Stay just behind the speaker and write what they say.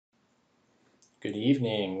Good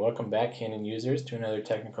evening. Welcome back, Cannin users, to another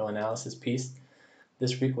technical analysis piece.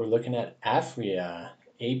 This week we're looking at Aphria,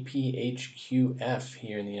 APHQF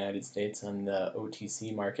here in the United States on the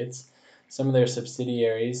OTC markets. Some of their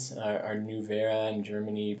subsidiaries are Nuvera in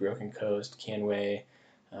Germany, Broken Coast, Canway,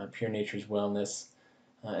 Pure Nature's Wellness,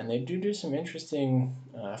 and they do some interesting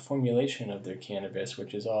formulation of their cannabis,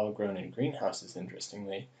 which is all grown in greenhouses,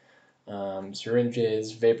 interestingly.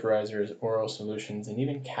 Syringes, vaporizers, oral solutions, and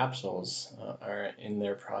even capsules are in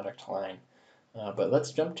their product line. But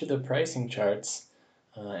let's jump to the pricing charts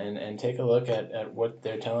and take a look at what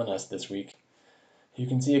they're telling us this week. You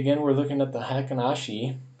can see again we're looking at the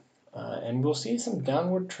Heikin-Ashi, and we'll see some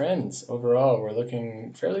downward trends overall. We're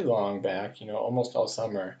looking fairly long back, almost all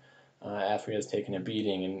summer. Aphria has taken a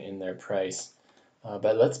beating in their price.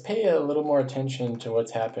 But let's pay a little more attention to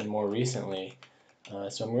what's happened more recently.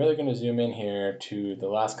 So I'm really going to zoom in here to the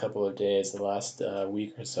last couple of days, the last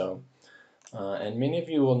week or so. And many of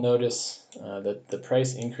you will notice that the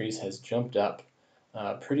price increase has jumped up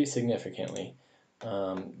pretty significantly.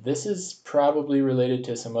 This is probably related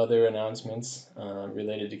to some other announcements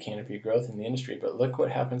related to canopy growth in the industry, but look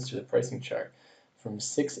what happens to the pricing chart. From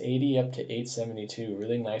 680 up to 872,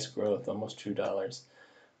 really nice growth, almost $2.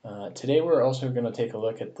 Today we're also going to take a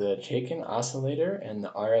look at the Chaikin oscillator and the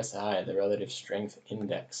RSI, the relative strength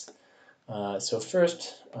index. So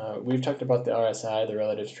first, we've talked about the RSI, the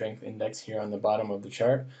relative strength index, here on the bottom of the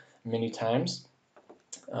chart many times.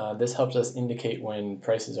 This helps us indicate when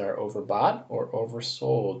prices are overbought or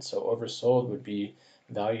oversold. So oversold would be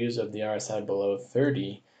values of the RSI below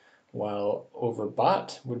 30, while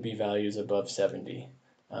overbought would be values above 70.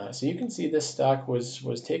 So you can see this stock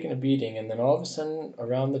was taking a beating, and then all of a sudden,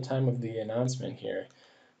 around the time of the announcement here,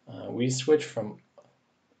 we switched from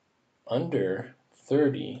under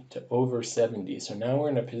 30 to over 70. So now we're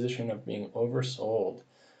in a position of being overbought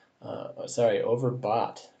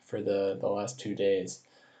for the last 2 days.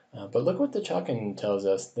 But look what the Chaikin tells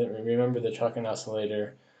us. Remember, the Chaikin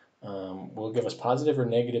oscillator will give us positive or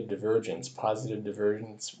negative divergence. Positive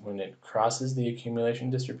divergence when it crosses the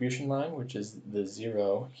accumulation distribution line, which is the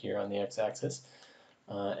 0 here on the x-axis.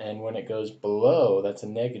 And when it goes below, that's a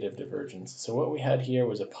negative divergence. So what we had here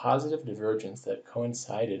was a positive divergence that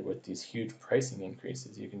coincided with these huge pricing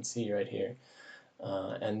increases. You can see right here.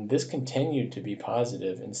 And this continued to be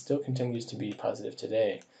positive and still continues to be positive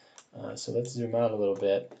today. So let's zoom out a little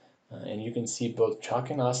bit. And you can see both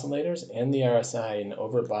Chaikin oscillators and the RSI in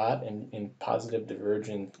overbought and in positive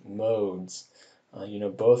divergent modes.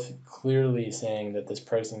 Both clearly saying that this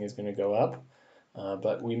pricing is going to go up.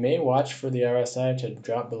 But we may watch for the RSI to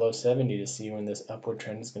drop below 70 to see when this upward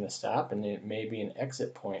trend is going to stop, and it may be an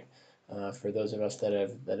exit point for those of us that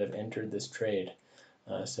have entered this trade.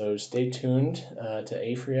 So stay tuned to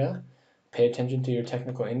Aphria. Pay attention to your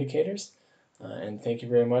technical indicators. And thank you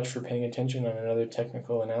very much for paying attention on another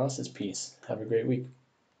technical analysis piece. Have a great week.